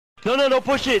No, no, no,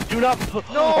 push it. Do not.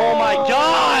 No! Oh my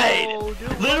god!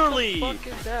 Dude, Literally. what the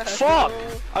fuck is that, Fuck!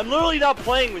 bro? I'm literally not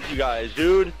playing with you guys,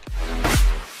 dude.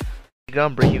 I'm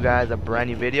gonna bring you guys a brand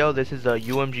new video. This is a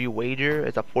UMG wager.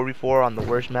 It's a 4v4 on the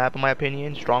worst map in my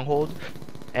opinion, Stronghold.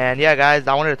 And yeah guys,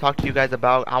 I wanted to talk to you guys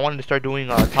about, I wanted to start doing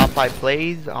top 5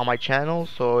 plays on my channel.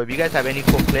 So if you guys have any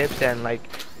cool clips and like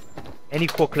any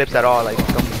cool clips at all, like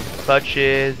some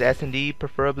clutches, SnD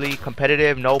preferably,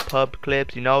 competitive, no pub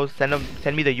clips, you know, send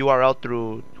me the URL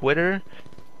through Twitter.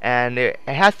 And it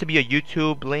has to be a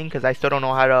YouTube link because I still don't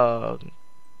know how to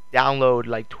download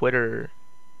like Twitter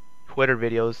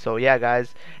videos. So yeah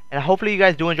guys, and hopefully you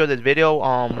guys do enjoy this video.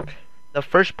 The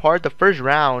first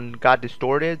round got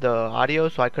distorted, the audio,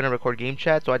 so I couldn't record game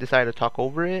chat, so I decided to talk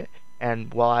over it,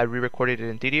 and while I re-recorded it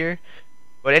in theater.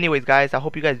 But anyways guys, I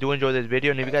hope you guys do enjoy this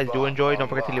video, and if you guys do enjoy, don't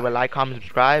forget to leave a like, comment,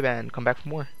 subscribe, and come back for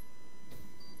more.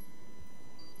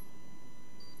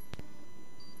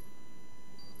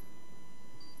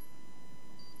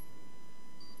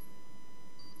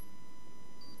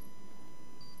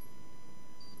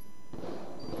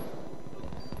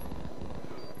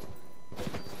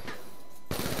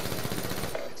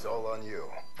 It's all on you.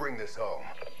 Bring this home.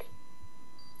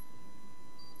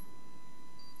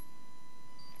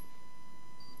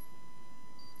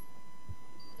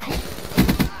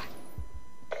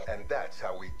 And that's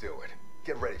how we do it.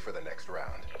 Get ready for the next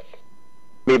round.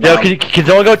 Yo, can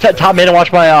someone go top mid and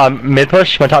watch my mid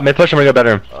push? My top mid push. I'm gonna go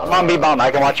bedroom. I'm on B-bomb. I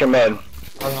can watch your mid.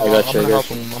 I'm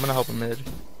gonna help him mid.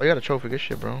 Oh, you got a trophy. Good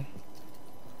shit, bro.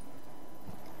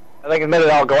 I think it's mid at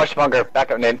all. Go watch the bunker.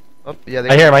 Back up, Nade. Oh, yeah,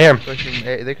 I hear him.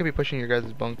 They could be pushing your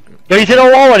guys' bunk. Yo, he's hit a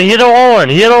wall one. He hit a wall one.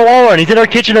 He hit a wall one. He's in our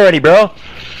kitchen already, bro.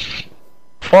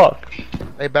 Fuck.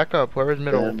 Hey, back up. Whoever's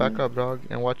middle, back up, dog,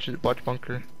 and watch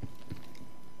bunker.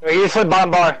 He just slid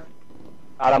bottom bar.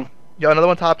 Got him. Yo, another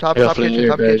one top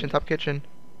kitchen.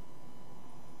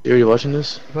 Yo, you watching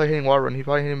this? He's probably hitting wall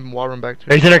run. Back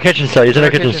too. He's in our kitchen still. He's in our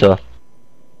kitchen still.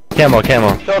 Camo.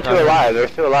 Still two alive. They're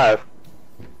still alive.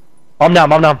 I'm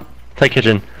down. Take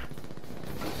kitchen.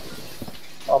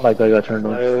 Oh my god, you got turned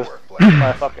on. There's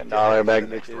my fucking dollar bag,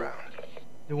 bitches.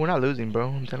 Dude, we're not losing, bro.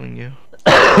 I'm telling you.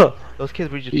 Those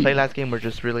kids we just played last game were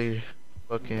just really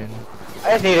fucking.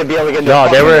 I just need to be able to get. No,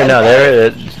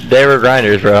 they were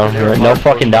grinders, bro. No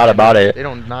fucking doubt about it. They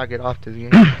don't not get off this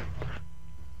game.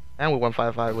 And we won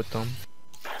 5-5 with them.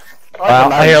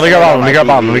 Here, let me go around. I'm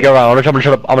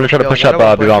gonna try to push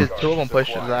up B-bomb. Two of them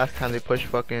pushed last time. They pushed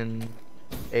fucking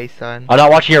A side. I'm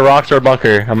not watching your rocks or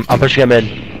bunker. I'm pushing him mid.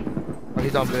 Oh,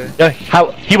 he's on mid. Yeah,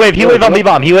 he waved on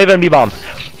B-bomb.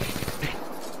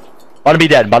 Bottom be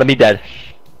dead.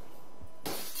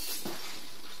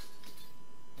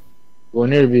 Go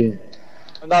near B.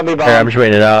 I'm not B-bomb. Here, I'm just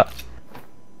waiting it out.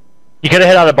 He could have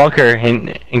hit out a bunker,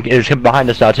 and it's behind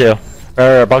us now too.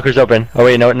 Bunker's open. Oh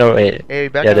wait, no, wait. Hey,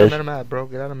 back out of mid map, bro.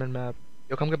 Get out of mid map.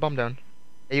 Yo, come get bomb down.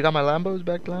 Hey, you got my Lambos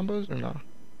back to Lambos or no?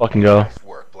 Fucking go. Nice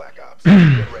work, Black Ops.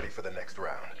 Get ready for the next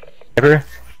round. Ever?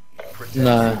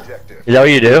 Nah. Is that what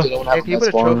you do? Hey, can you put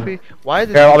a trophy? Why is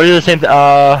this? Here, I'm gonna do the same.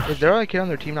 Is there a kid on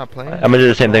their team not playing? I'm gonna do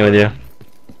the same thing with you.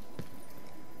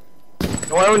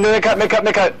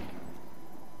 Mid-cut.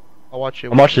 I'll watch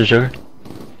it. I'm watching this, Joker.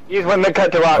 Use one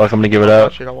mid-cut to rock. Fuck, I'm gonna give it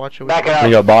up. I'll watch it. Back it I'm up.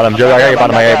 gonna go bottom. Joker, I got your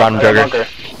bottom, Joker.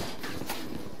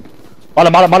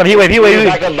 Bottom, he wave.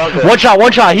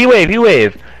 One shot, he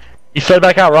wave. He slid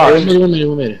back out, rock.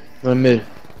 One mid.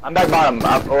 I'm back bottom.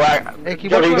 Hey,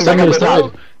 keep Joker, you watching can back the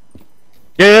up side.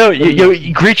 Yo,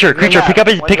 creature, pick up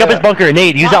his bunker.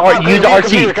 Nade, use the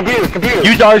RC. Computer.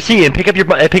 Use the RC and pick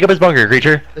up his bunker,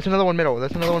 creature. There's another one middle.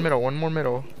 One more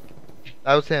middle.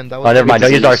 That was him. Oh, never mind.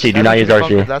 Don't use RC. Do not use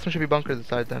RC. Last one should be bunker to the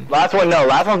side then. Last one, no.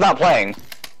 Last one's not playing.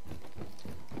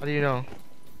 How do you know?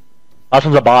 Last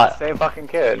one's a bot. Same fucking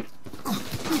kid. I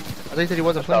thought he said he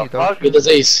wasn't playing though. Get this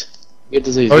ace.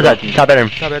 Where's that? Top bedroom.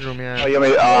 Top bedroom, yeah. Oh, you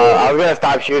mean, I was gonna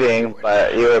stop shooting,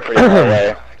 but you were pretty far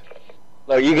away.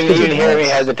 Look, you can even hear me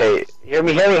hesitate. Hear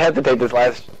me hesitate this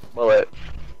last bullet.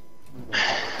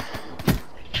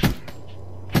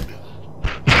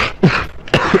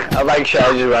 I like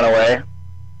shall just run away.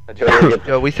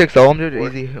 Yo, we 6-0 dude.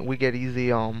 Easy. We get easy.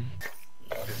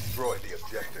 Destroy the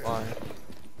objective. I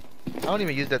don't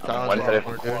even use that silence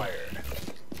anymore, dude.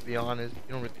 To be honest,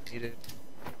 you don't really need it.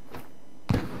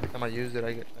 Every time I use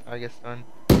it, I get stunned.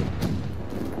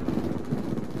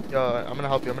 Yo, I'm gonna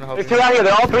help you. There's two out here.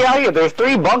 They're all three out here. There's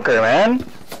three bunker, man.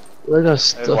 Where the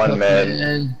stuff, one mid.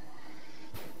 man?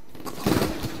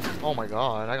 Oh my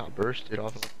god, I got bursted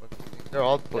off of. They're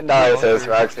all. No, it says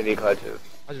Rock City clutches.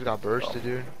 I just got bursted,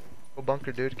 dude. Go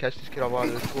bunker, dude. Catch this kid off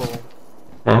water. There's two of them.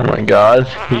 Oh my god.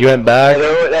 You went back.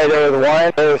 There was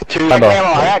one, there was two. I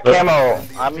got camo.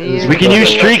 I mean, We can use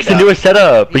streaks and do a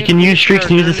setup. We can use streaks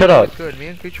and use a setup. Good. Me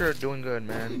and Creature are doing good,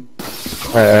 man.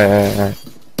 Alright.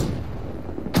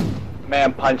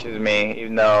 Man punches me,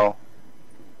 even though.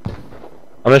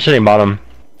 I'm just sitting bottom.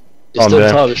 It's still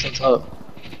top, it's still top.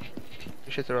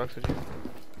 You shit the rocks at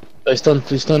you.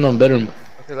 He's stunned on bedroom.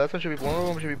 Okay, last one should be one of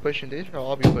them should be pushing this, or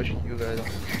I'll be pushing you guys.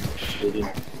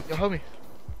 Yo, help me.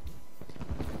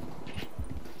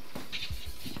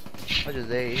 I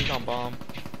just ate. He's on bomb.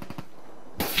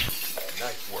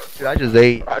 Nice work. Dude, I just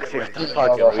ate.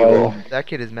 Wheel. That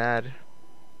kid is mad.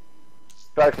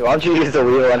 Why don't you use the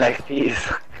wheel on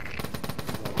XPs?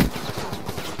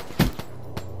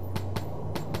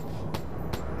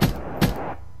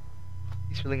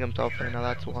 He's feeling himself right now,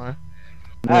 that's why.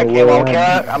 I'm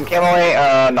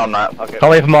camoing. No, I'm not. Okay.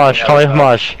 Call me for Mosh. Call me for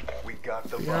Mosh. We got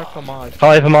the You're not bomb. come on.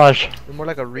 Call me for Mosh. You're more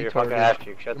like a You're fucking retard. ass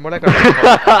cheek. You're more like a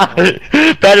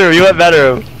retard. Bedroom, you went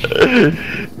bedroom.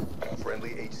 Friendly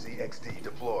HCXD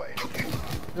deployed.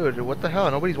 Dude, what the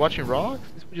hell? Nobody's watching rocks?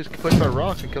 We just push our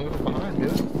rocks and kill them from behind,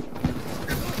 dude.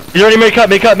 He's already made cut,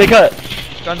 made cut, made cut.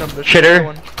 Gun them. There's Shitter. another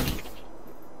one.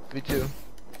 V2.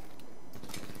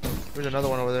 There's another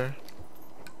one over there.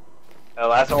 The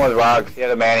last one was Rocks. He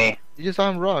had a Manny. You just saw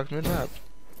him rocks mid-map.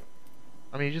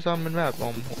 I mean, you just saw him mid-map.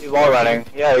 He's wall running.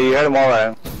 Yeah, you heard him wall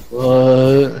running.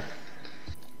 What?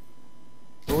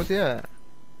 Where was he at?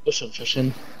 Push him, push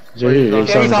him. He's Wait, right here, he's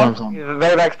he's Yeah, on, he's he's on, on. he's on. He's the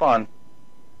very back spawn.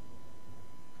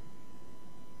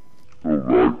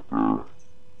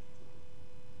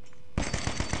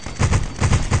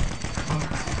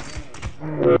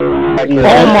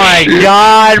 Oh my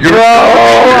god,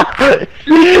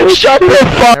 bro! Shut the fuck.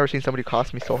 I've never seen somebody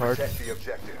cost me so hard. Protect the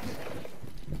objective.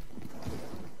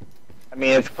 I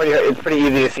mean, it's pretty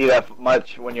easy to see that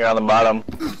much when you're on the bottom.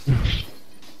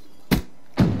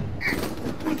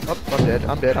 Oh, I'm dead.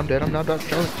 I'm dead. I'm dead. I'm not done.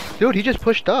 Dude, he just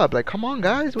pushed up. Like, come on,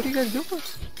 guys. What are you guys doing?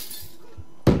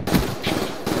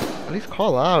 At least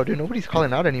call out, dude. Nobody's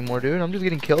calling out anymore, dude. I'm just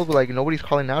getting killed, but like nobody's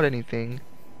calling out anything.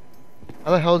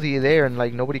 How the hell is he there and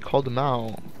like nobody called him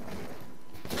out?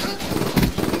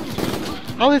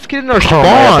 How is this kid in our spawn?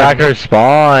 Oh my backer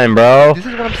spawn, bro. This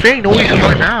is what I'm saying. Nobody's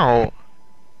calling out.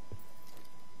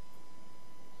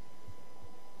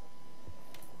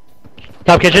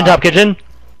 Top kitchen, top kitchen.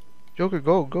 Joker,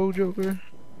 go, go, Joker.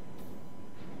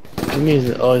 Give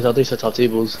me, oh, he's out there, he's at top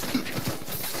tables.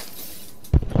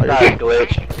 Not a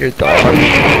glitch. You're dog.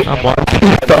 I'm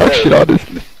watching. Dog shit,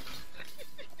 honestly.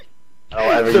 I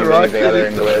don't ever use anything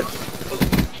other than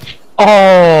glitch.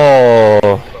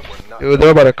 Oh, Dude,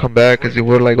 they're about to come back because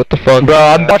we're like, what the fuck? bro,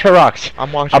 I'm watching for rocks.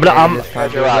 I'm watching. I'm- this time, I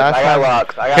dude. got Last time,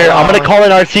 rocks. I got Here, I'm rocks. gonna call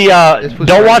in RC. This was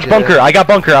Don't watch crazy, bunker. dude. I got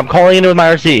bunker. I'm calling in with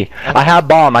my RC. I have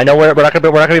bomb. I know we're not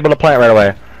gonna be able to plant right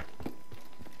away.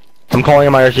 I'm calling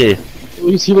in my RC. Oh,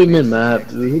 he's way mid map,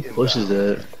 dude. Who pushes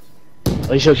that?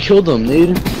 Oh, you should have killed him,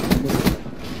 dude.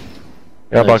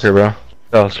 Yeah, Nice. bunker, bro.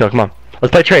 Go, let's go. Come on.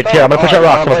 Let's play trades. Here, I'm gonna push out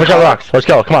rocks. I'm gonna push out rocks. Let's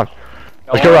go. Come on.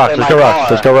 Let's go rocks. Let's go rocks.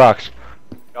 Let's go rocks.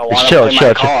 Just chill,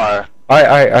 chill, chill. Alright,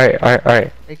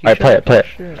 alright. Hey, you Alright, play it, play it.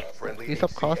 shit. Friendly Can you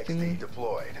stop costing me? HCXD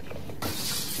deployed.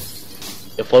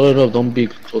 Yeah, follow it up, don't be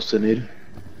close to need.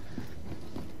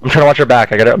 I'm trying to watch your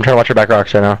back. I'm trying to watch your back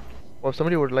rocks right now. Well, if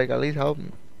somebody would like at least help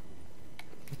me.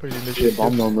 I'm putting this Yeah, shit,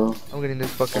 bomb dude. down though. I'm getting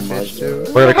this fucking Oh my bitch,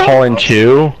 dude. We're gonna call in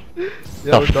two?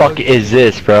 The fuck is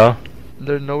this, bro?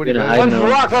 There's nobody. Gonna there. hide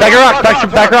now. Back rocks,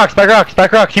 back rocks, back rocks,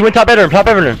 back rocks. He went top bedroom, top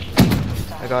bedroom.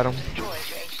 I got him.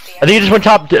 I think he just went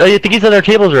top. I think he's on their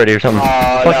tables already or something.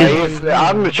 Oh, Fuck no, is-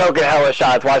 I'm choking hella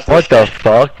shots. Watch this. What the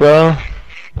fuck, bro?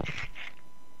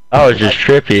 That was just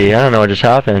trippy. I don't know what just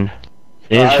happened. I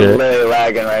Seeing was shit. literally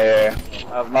lagging right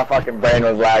here. My fucking brain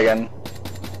was lagging.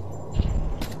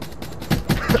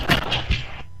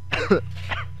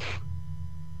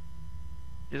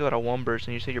 You just got a one burst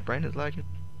and you say your brain is lagging.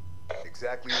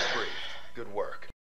 Exactly as briefed. Good work.